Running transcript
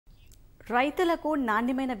రైతులకు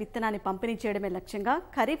నాణ్యమైన విత్తనాన్ని పంపిణీ చేయడమే లక్ష్యంగా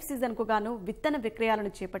ఖరీఫ్ సీజన్కు గాను విత్తన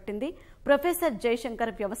విక్రయాలను చేపట్టింది ప్రొఫెసర్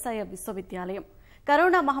జయశంకర్ వ్యవసాయ విశ్వవిద్యాలయం.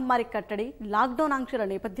 కరోనా మహమ్మారి కట్టడి, లాక్డౌన్ ఆంక్షల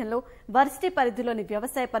నేపథ్యంలో వర్సిటీ పరిధిలోని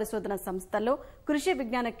వ్యవసాయ పరిశోధన సంస్థల్లో, కృషి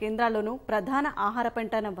విజ్ఞాన కేంద్రాల్లోనూ ప్రధాన ఆహార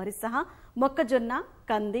పంటైన వరి సహా మొక్కజొన్న,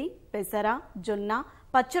 కంది, పెసర, జొన్న,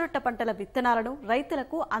 పచ్చిరొట్ట పంటల విత్తనాలను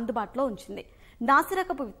రైతులకు అందుబాటులో ఉంచింది.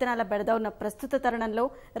 నాసిరకపు విత్తనాల బెడద ఉన్న ప్రస్తుత తరుణంలో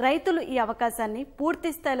రైతులు ఈ అవకాశాన్ని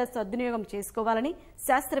పూర్తి స్థాయిలో సద్వినియోగం చేసుకోవాలని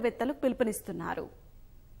శాస్త్రవేత్తలు పిలుపునిస్తున్నారు.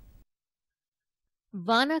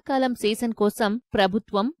 వానాకాలం సీజన్ కోసం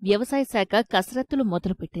ప్రభుత్వం, వ్యవసాయ శాఖ కసరత్తులు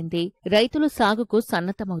మొదలుపెట్టింది. రైతులు సాగుకు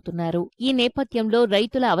సన్నద్దమవుతున్నారు. ఈ నేపథ్యంలో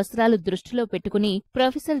రైతుల అవసరాలు దృష్టిలో పెట్టుకుని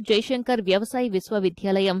ప్రొఫెసర్ జయశంకర్ వ్యవసాయ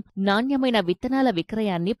విశ్వవిద్యాలయం నాణ్యమైన విత్తనాల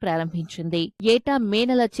విక్రయాన్ని ప్రారంభించింది. ఏటా మే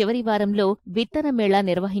నెల చివరి వారంలో విత్తన మేళా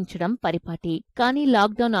నిర్వహించడం పరిపాటి. కానీ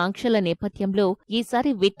లాక్డౌన్ ఆంక్షల నేపథ్యంలో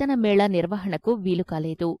ఈసారి విత్తన మేళా నిర్వహణకు వీలు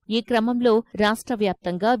కాలేదు. ఈ క్రమంలో రాష్ట్ర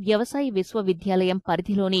వ్యాప్తంగా వ్యవసాయ విశ్వవిద్యాలయం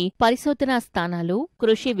పరిధిలోని పరిశోధనా స్థానాలు,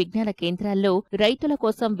 కృషి విజ్ఞాన కేంద్రాల్లో రైతుల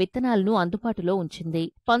కోసం విత్తనాలను అందుబాటులో ఉంచింది.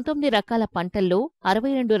 19 రకాల పంటల్లో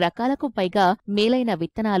 62 రకాలకు పైగా మేలైన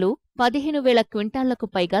విత్తనాలు 15,000 క్వింటాళ్లకు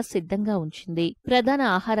పైగా సిద్ధంగా ఉంచింది. ప్రధాన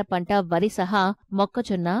ఆహార పంట వరి సహా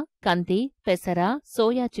మొక్కజొన్న, కంది, పెసర,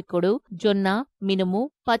 సోయా చిక్కుడు, జొన్న, మినుము,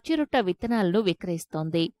 పచ్చిరొట్ట విత్తనాలను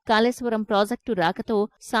విక్రయిస్తోంది. కాళేశ్వరం ప్రాజెక్టు రాకతో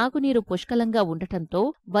సాగునీరు పుష్కలంగా ఉండటంతో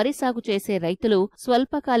వరి సాగు చేసే రైతులు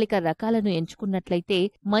స్వల్పకాలిక రకాలను ఎంచుకున్నట్లయితే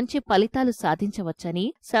మంచి ఫలితాలు సాధించవచ్చని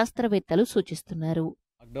శాస్త్రవేత్తలు సూచిస్తున్నారు.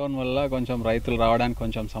 లాక్డౌన్ వల్ల కొంచెం రైతులు రావడానికి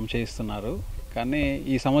కొంచెం సంశయిస్తున్నారు. కానీ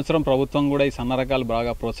ఈ సంవత్సరం ప్రభుత్వం కూడా ఈ సన్న రకాలు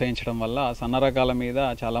బాగా ప్రోత్సహించడం వల్ల సన్న రకాల మీద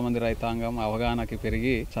చాలామంది రైతాంగం అవగాహనకి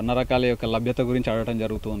పెరిగి సన్న రకాల యొక్క లభ్యత గురించి అడగడం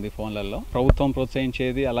జరుగుతుంది ఫోన్లలో. ప్రభుత్వం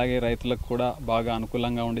ప్రోత్సహించేది, అలాగే రైతులకు కూడా బాగా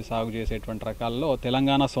అనుకూలంగా ఉండి సాగు చేసేటువంటి రకాల్లో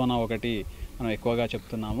తెలంగాణ సోనా ఒకటి మనం ఎక్కువగా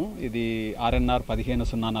చెప్తున్నాము. ఇది RNR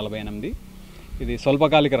 15048. ఇది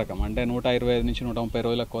స్వల్పకాలిక రకం, అంటే 125 నుంచి 130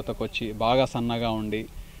 రోజుల కోతకొచ్చి బాగా సన్నగా ఉండి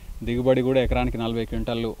దిగుబడి కూడా ఎకరానికి 40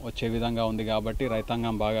 క్వింటాలు వచ్చే విధంగా ఉంది. కాబట్టి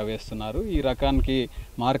రైతాంగం బాగా వేస్తున్నారు. ఈ రకానికి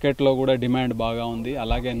మార్కెట్లో కూడా డిమాండ్ బాగా ఉంది.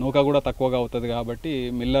 అలాగే నూక కూడా తక్కువగా అవుతుంది కాబట్టి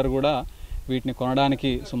మిల్లర్ కూడా వీటిని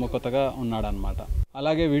కొనడానికి సుముఖతగా ఉన్నాడనమాట.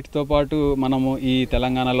 అలాగే వీటితో పాటు మనము ఈ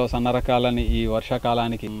తెలంగాణలో సన్న రకాలని ఈ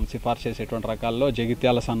వర్షాకాలానికి సిఫార్సు చేసేటువంటి రకాల్లో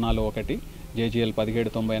జగిత్యాల సన్నాలు ఒకటి, JGL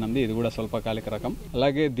 1798. ఇది కూడా స్వల్పకాలిక రకం.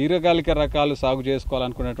 అలాగే దీర్ఘకాలిక రకాలు సాగు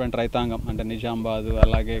చేసుకోవాలనుకునేటువంటి రైతాంగం, అంటే నిజామాబాద్,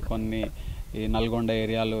 అలాగే కొన్ని ఈ నల్గొండ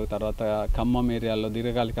ఏరియాలు, తర్వాత ఖమ్మం ఏరియాల్లో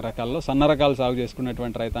దీర్ఘకాలిక రకాల్లో సన్న రకాలు సాగు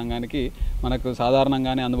చేసుకునేటువంటి రైతాంగానికి మనకు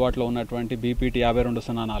సాధారణంగానే అందుబాటులో ఉన్నటువంటి BPT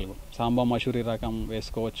 5204 సాంబా మసూరి రకం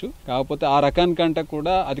వేసుకోవచ్చు. కాకపోతే ఆ రకానికంటే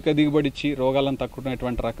కూడా అధిక దిగుబడి ఇచ్చి రోగాలను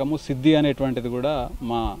తక్కువటువంటి రకము సిద్ధి అనేటువంటిది కూడా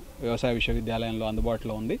మా వ్యవసాయ విశ్వవిద్యాలయంలో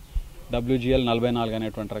అందుబాటులో ఉంది. WGL 44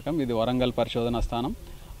 అనేటువంటి రకం. ఇది వరంగల్ పరిశోధన స్థానం,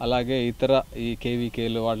 అలాగే ఇతర ఈ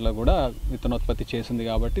KVKలు వాటిలో కూడా విత్తనోత్పత్తి చేసింది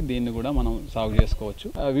కాబట్టి దీన్ని కూడా మనం సాగు చేసుకోవచ్చు.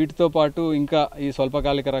 వీటితో పాటు ఇంకా ఈ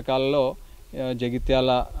స్వల్పకాలిక రకాలలో జగిత్యాల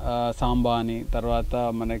సాంబా అని, తర్వాత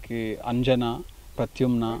మనకి అంజన,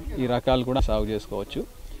 ప్రత్యుమ్న, ఈ రకాలు కూడా సాగు చేసుకోవచ్చు.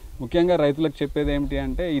 ముఖ్యంగా రైతులకు చెప్పేది ఏమిటి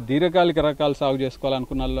అంటే ఈ దీర్ఘకాలిక రకాలు సాగు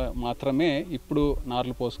చేసుకోవాలనుకున్న మాత్రమే ఇప్పుడు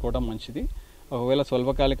నార్లు పోసుకోవడం మంచిది. ఒకవేళ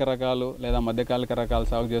స్వల్పకాలిక రకాలు లేదా మధ్యకాలిక రకాలు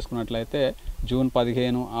సాగు చేసుకున్నట్లయితే జూన్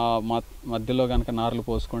 15 ఆ మధ్యలో కనుక నార్లు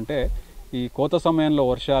పోసుకుంటే ఈ కోత సమయంలో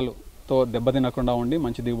వర్షాలతో దెబ్బతినకుండా ఉండి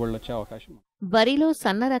మంచి దిగుబడులు వచ్చే అవకాశం. వరిలో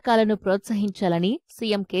సన్న రకాలను ప్రోత్సహించాలని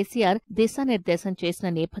సీఎం కేసీఆర్ దిశానిర్దేశం చేసిన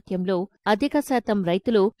నేపథ్యంలో అధిక శాతం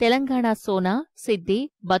రైతులు తెలంగాణ సోనా, సిద్ధి,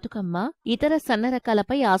 బతుకమ్మ, ఇతర సన్న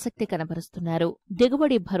రకాలపై ఆసక్తి కనబరుస్తున్నారు.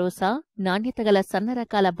 దిగుబడి భరోసా, నాణ్యత గల సన్న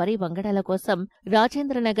రకాల వరి వంగడాల కోసం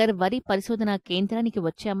రాజేంద్రనగర్ వరి పరిశోధనా కేంద్రానికి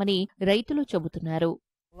వచ్చామని రైతులు చెబుతున్నారు.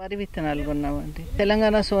 వరి విత్తనాలు కొన్నామండి.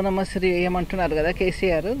 తెలంగాణ సోనా మసూరి ఏమంటున్నారు కదా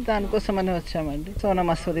కేసీఆర్, దానికోసమని వచ్చామండి. సోనా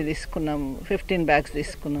మసూరి తీసుకున్నాము, 15 బ్యాగ్స్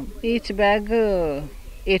తీసుకున్నాం. ఈచ్ బ్యాగ్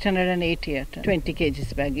 880 అట. 20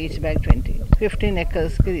 kgs బ్యాగ్, ఈచ్ బ్యాగ్ 20. 15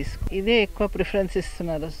 ఎకర్స్కి తీసుకున్నాం. ఇదే ఎక్కువ ప్రిఫరెన్స్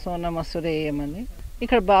ఇస్తున్నారు సోనా మసూరి వేయమని.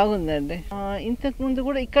 ఇక్కడ బాగుందండి. ఇంతకు ముందు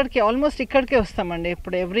కూడా ఆల్మోస్ట్ ఇక్కడికే వస్తామండి.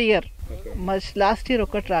 ఇప్పుడు ఎవ్రీ ఇయర్, లాస్ట్ ఇయర్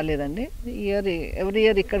ఒకటి రాలేదండి. ఎవ్రీ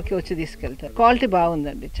ఇయర్ ఇక్కడికి వచ్చి తీసుకెళ్తారు. క్వాలిటీ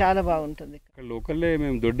బాగుందండి, చాలా బాగుంటుంది. లోకల్లే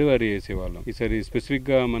మేము దొడ్డి వరి వేసేవాళ్ళం. ఈసారి స్పెసిఫిక్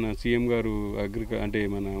గా మన సీఎం గారు అంటే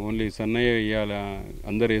మన ఓన్లీ సన్నయ్య వేయాలా,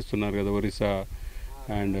 అందరు వేస్తున్నారు కదా, ఒరిస్సా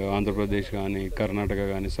అండ్ ఆంధ్రప్రదేశ్ కానీ కర్ణాటక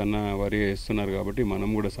కానీ సన్న వరి వేస్తున్నారు కాబట్టి మనం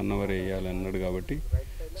కూడా సన్న వరి వేయాలన్నాడు కాబట్టి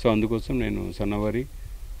సో అందుకోసం నేను సన్న వరి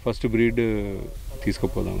ఫస్ట్ బ్రీడ్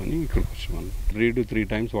తీసుకుపోదామని ఇక్కడికి వచ్చాము. బ్రీడ్ 3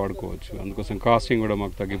 times వాడుకోవచ్చు, అందుకోసం కాస్టింగ్ కూడా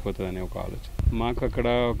మాకు తగ్గిపోతుంది అనే ఒక ఆలోచన. మాకు అక్కడ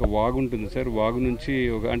ఒక వాగు ఉంటుంది సార్, వాగు నుంచి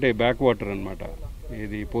అంటే బ్యాక్ వాటర్ అనమాట,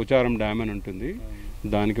 ఇది పోచారం డ్యామ్ అని ఉంటుంది.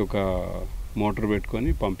 దానికి ఒక మోటార్ పెట్టుకొని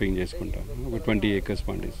పంపింగ్ చేసుకుంటాను. ఒక 20 acres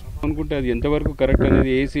పండిస్తాం అనుకుంటే అది ఎంతవరకు కరెక్ట్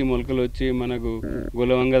అనేది ఏసీ మొలకలు వచ్చి మనకు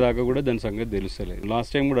గులవంగ దాకా కూడా దాని సంగతి తెలుస్తలేదు.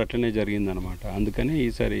 లాస్ట్ టైం కూడా అట్లనే జరిగిందనమాట. అందుకని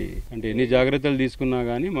ఈసారి అంటే ఎన్ని జాగ్రత్తలు తీసుకున్నా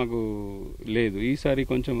కానీ మాకు లేదు. ఈసారి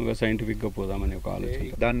కొంచెం సైంటిఫిక్గా పోదామని ఒక ఆలోచన.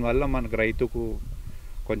 దానివల్ల మనకు రైతుకు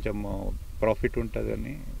కొంచెం ప్రాఫిట్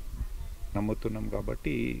ఉంటుందని నమ్ముతున్నాం.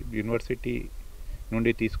 కాబట్టి యూనివర్సిటీ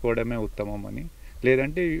నుండి తీసుకోవడమే ఉత్తమం అని,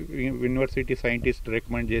 లేదంటే యూనివర్సిటీ సైంటిస్ట్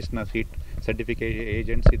రికమెండ్ చేసిన సర్టిఫికేట్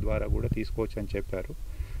ఏజెన్సీ ద్వారా కూడా తీసుకోవచ్చు అని చెప్పారు.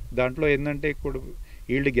 దాంట్లో ఏంటంటే ఇప్పుడు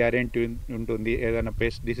ఈల్డ్ గ్యారెంటీ ఉంటుంది. ఏదైనా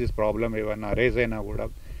పెస్ట్ డిసీజ్ ప్రాబ్లం ఏమైనా అరేజ్ అయినా కూడా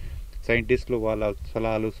సైంటిస్టులు వాళ్ళ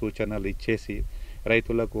సలహాలు సూచనలు ఇచ్చేసి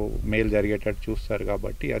రైతులకు మేలు జరిగేటట్టు చూస్తారు.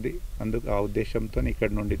 కాబట్టి అది అందుకు ఆ ఉద్దేశంతో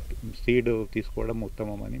ఇక్కడ నుండి సీడ్ తీసుకోవడం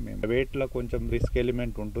ఉత్తమం అని మేము. ప్రైవేట్లో కొంచెం రిస్క్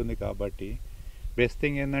ఎలిమెంట్ ఉంటుంది కాబట్టి బెస్ట్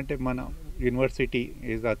థింగ్ ఏంటంటే మన యూనివర్సిటీ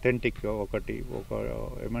ఈజ్ అథెంటిక్.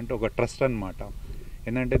 ఒక ట్రస్ట్ అన్నమాట.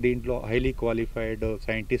 ఏంటంటే దీంట్లో హైలీ క్వాలిఫైడ్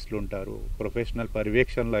సైంటిస్టులు ఉంటారు, ప్రొఫెషనల్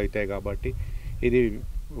పర్యవేక్షణలు అవుతాయి. కాబట్టి ఇది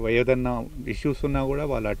ఏదన్నా ఇష్యూస్ ఉన్నా కూడా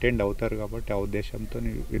వాళ్ళు అటెండ్ అవుతారు. కాబట్టి ఆ ఉద్దేశంతో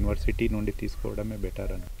యూనివర్సిటీ నుండి తీసుకోవడమే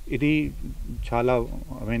బెటర్ అని. ఇది చాలా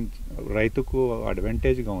రైతుకు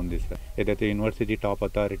అడ్వాంటేజ్గా ఉంది సార్. ఏదైతే యూనివర్సిటీ టాప్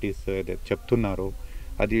అథారిటీస్ ఏదైతే చెప్తున్నారో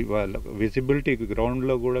అది వాళ్ళ విజిబిలిటీ,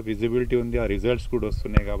 గ్రౌండ్లో కూడా విజిబిలిటీ ఉంది, ఆ రిజల్ట్స్ కూడా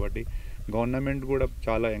వస్తున్నాయి. కాబట్టి గవర్నమెంట్ కూడా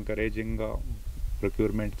చాలా ఎంకరేజింగ్గా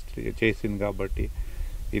ప్రొక్యూర్మెంట్ చేసింది. కాబట్టి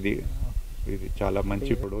ఇది చాలా మంచి.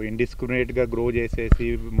 ఇప్పుడు ఇండిస్క్రిమినేట్గా గ్రో చేసేసి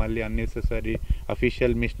మళ్ళీ అన్నెసెసరీ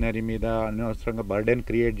అఫీషియల్ మిషనరీ మీద అనవసరంగా బర్డెన్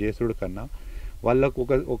క్రియేట్ చేసుడు కన్నా వాళ్ళకు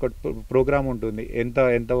ఒక ప్రోగ్రామ్ ఉంటుంది,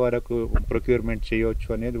 ఎంతవరకు ప్రొక్యూర్మెంట్ చేయొచ్చు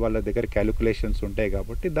అనేది వాళ్ళ దగ్గర క్యాలిక్యులేషన్స్ ఉంటాయి.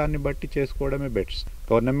 కాబట్టి దాన్ని బట్టి చేసుకోవడమే బెటర్.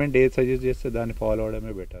 గవర్నమెంట్ ఏది సజెస్ట్ చేస్తే దాన్ని ఫాలో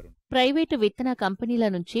అవడమే బెటర్. ప్రైవేటు విత్తన కంపెనీల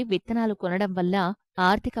నుంచి విత్తనాలు కొనడం వల్ల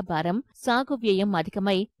ఆర్థిక భారం, సాగు వ్యయం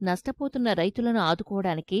అధికమై నష్టపోతున్న రైతులను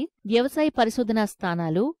ఆదుకోవడానికి వ్యవసాయ పరిశోధనా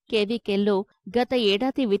స్థానాలు కేవీకేల్లో గత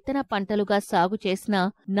ఏడాది విత్తన పంటలుగా సాగు చేసిన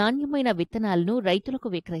నాణ్యమైన విత్తనాలను రైతులకు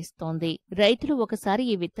విక్రయిస్తోంది. రైతులు ఒకసారి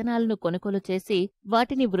ఈ విత్తనాలను కొనుగోలు చేసి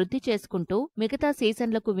వాటిని వృద్ధి చేసుకుంటూ మిగతా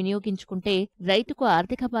సీజన్లకు వినియోగించుకుంటే రైతుకు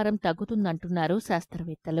ఆర్థిక భారం తగ్గుతుందంటున్నారు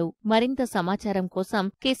శాస్త్రవేత్తలు. మరింత సమాచారం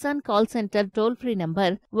కోసం Kisan call centre toll free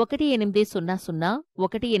number 1800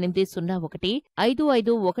 1801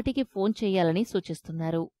 5551కి phone చేయాలని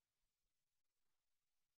సూచిస్తున్నారు.